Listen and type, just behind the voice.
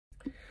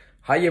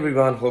Hi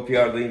everyone, hope you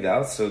are doing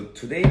well. So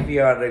today we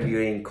are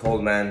reviewing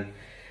Coleman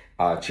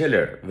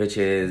chiller, which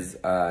is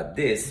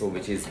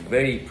which is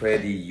very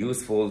pretty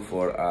useful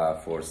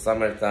for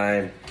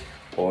summertime,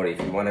 or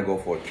if you want to go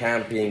for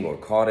camping or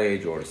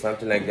cottage or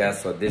something like that.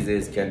 So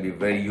can be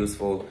very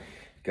useful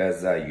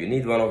because you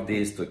need one of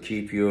these to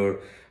keep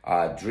your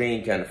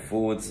drink and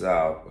foods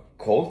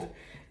cold.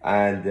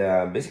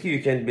 And basically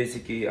you can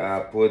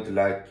put,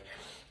 like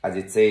as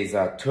it says,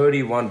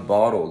 31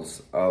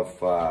 bottles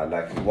of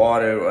like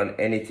water or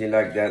anything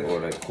like that, or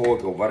like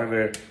Coke or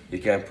whatever. You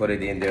can put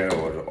it in there,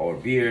 or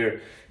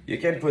beer. You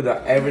can put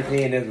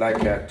everything in it,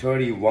 like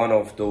 31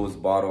 of those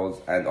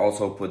bottles, and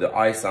also put the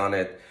ice on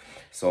it,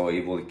 so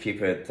it will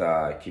keep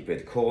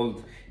it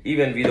cold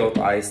even without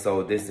ice.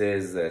 So this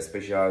is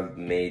special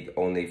made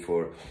only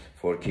for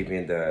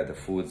keeping the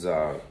foods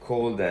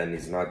cold and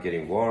it's not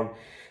getting warm.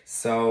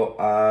 So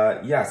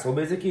yeah, so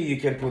basically you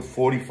can put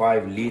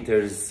 45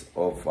 liters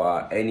of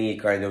any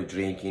kind of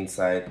drink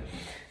inside,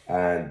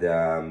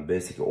 and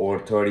basically, or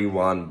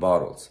 31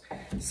 bottles.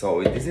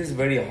 So this is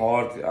very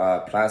hard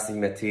plastic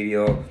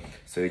material,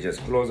 so you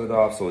just close it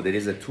off. So there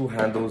is two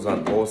handles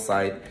on both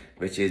sides,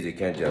 which is you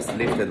can just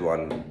lift it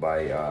one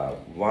by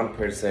one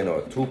person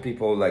or two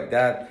people, like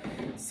that.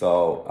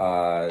 So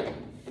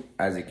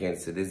as you can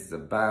see, this is the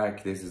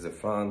back, this is the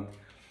front,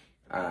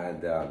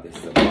 and this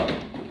is the bottom.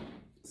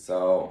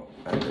 So,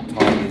 and the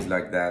top is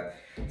like that.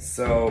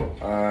 So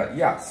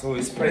yeah, so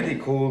it's pretty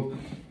cool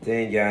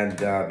thing, and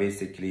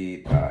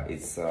basically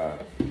it's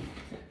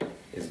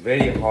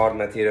very hard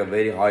material,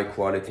 very high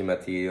quality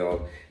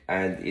material,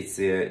 and it's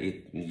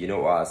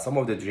some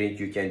of the drink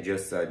you can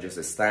just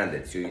stand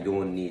it, so you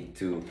don't need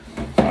to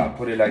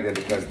put it like that,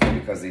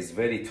 because it's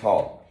very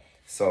tall.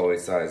 So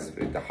it's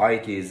the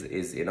height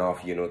is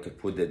enough, to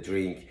put the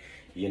drink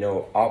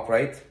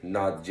upright,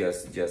 not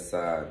just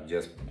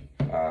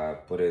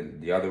put it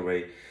the other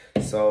way.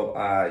 So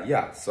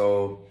yeah,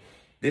 so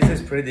this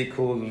is pretty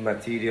cool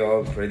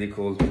material, pretty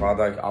cool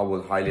product. I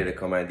would highly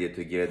recommend you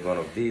to get one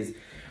of these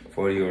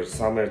for your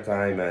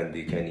summertime, and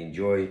you can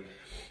enjoy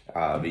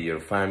with your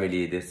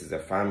family. This is a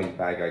family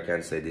pack. I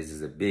can say this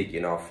is a big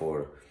enough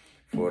for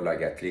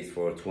like at least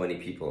for 20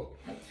 people.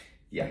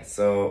 Yeah,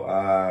 so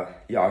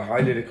yeah, I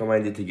highly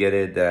recommend you to get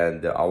it,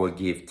 and I will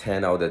give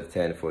 10 out of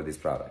 10 for this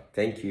product.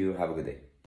 Thank you, have a good day.